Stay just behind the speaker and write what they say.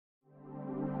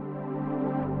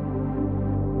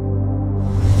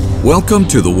Welcome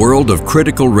to the world of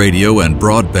critical radio and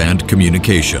broadband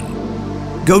communication.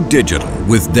 Go digital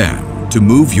with DAMM to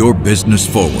move your business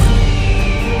forward.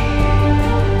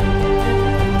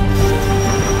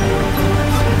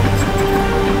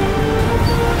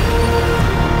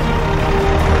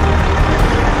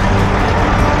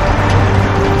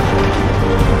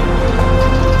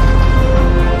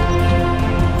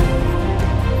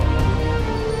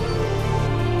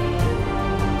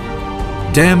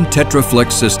 DAMM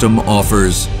Tetraflex system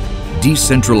offers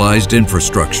decentralized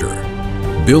infrastructure,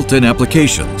 built-in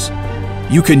applications.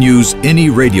 You can use any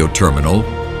radio terminal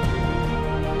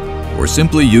or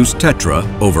simply use Tetra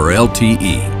over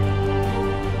LTE.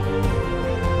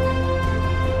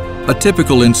 A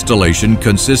typical installation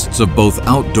consists of both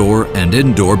outdoor and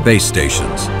indoor base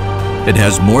stations. It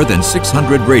has more than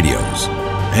 600 radios,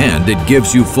 and it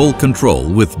gives you full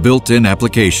control with built-in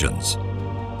applications.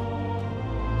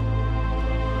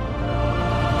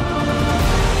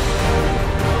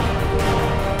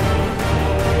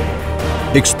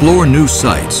 Explore new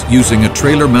sites using a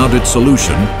trailer-mounted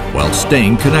solution while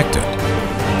staying connected.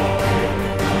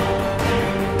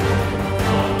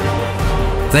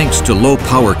 Thanks to low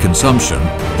power consumption,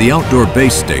 the outdoor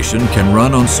base station can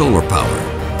run on solar power.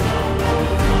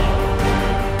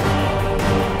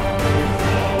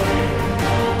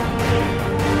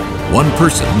 One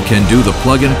person can do the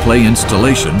plug-and-play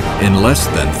installation in less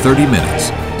than 30 minutes,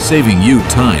 saving you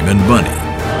time and money.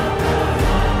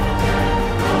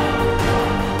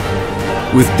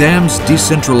 With DAMM's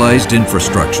decentralized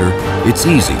infrastructure, it's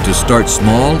easy to start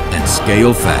small and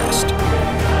scale fast.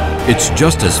 It's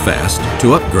just as fast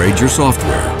to upgrade your software.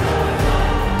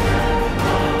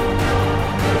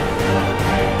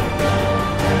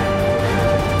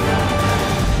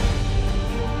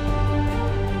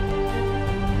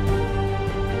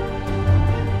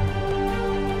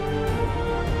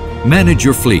 Manage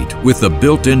your fleet with a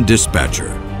built-in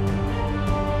dispatcher.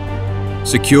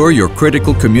 Secure your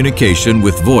critical communication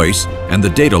with voice and the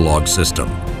data log system.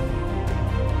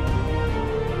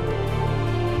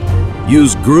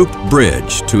 Use Group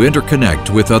Bridge to interconnect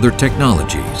with other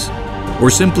technologies, or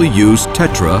simply use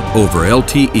Tetra over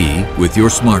LTE with your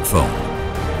smartphone.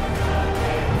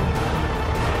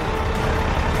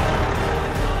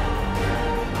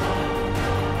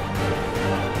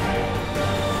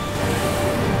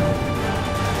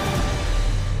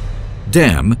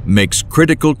 DAMM makes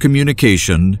critical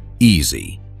communication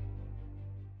easy.